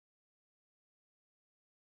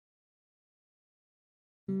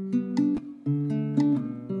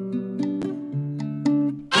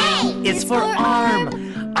It's for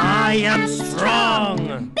arm. I am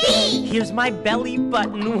strong. B. Here's my belly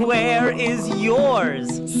button. Where is yours?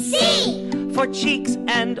 C. For cheeks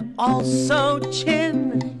and also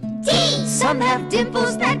chin. D. Some have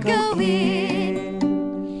dimples that go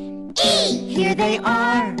in. E. Here they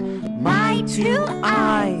are, my two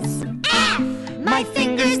eyes. F. My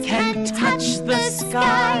fingers can touch the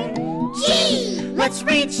sky. G. Let's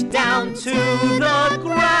reach down to the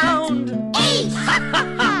ground. H. Ha ha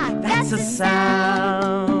ha, that's a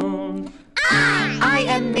sound. I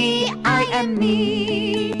am me, I am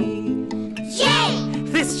me. J.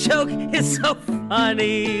 This joke is so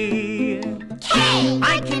funny. K.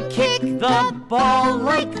 I can kick the ball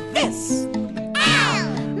like this. L.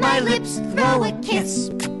 My lips throw a kiss.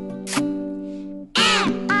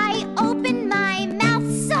 M. I open my mouth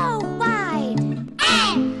so wide.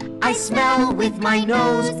 N. I smell with my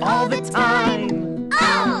nose all the time.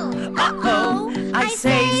 O. Uh-oh, I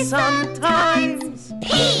say sometimes.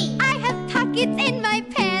 P. I have pockets in my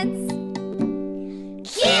pants.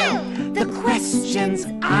 Q. The questions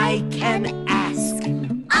I can ask.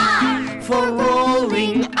 R. For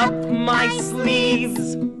rolling up my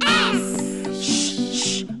sleeves. S. Shh,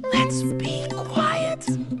 shh, let's be quiet.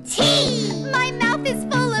 T. My mouth is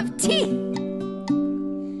full of teeth.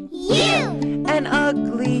 U. An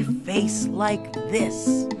ugly face like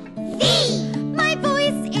this. V. My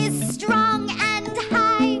voice is strong and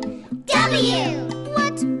high. W.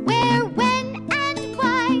 What, where, when, and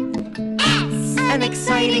why. X. An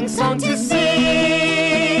exciting song to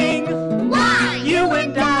sing. Y. You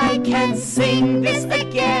and I can sing this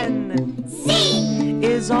again. Z.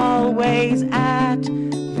 Is always at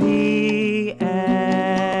the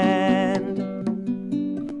end.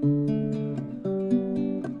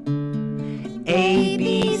 A,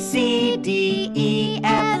 B, C, D, E,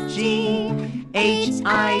 F, G, H,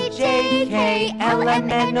 I, J, K, L, M,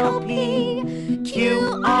 N, O, P,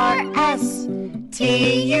 Q, R, S,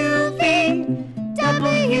 T, U, V,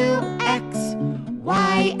 W, X,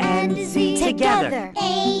 Y, and Z. Together.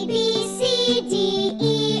 A, B,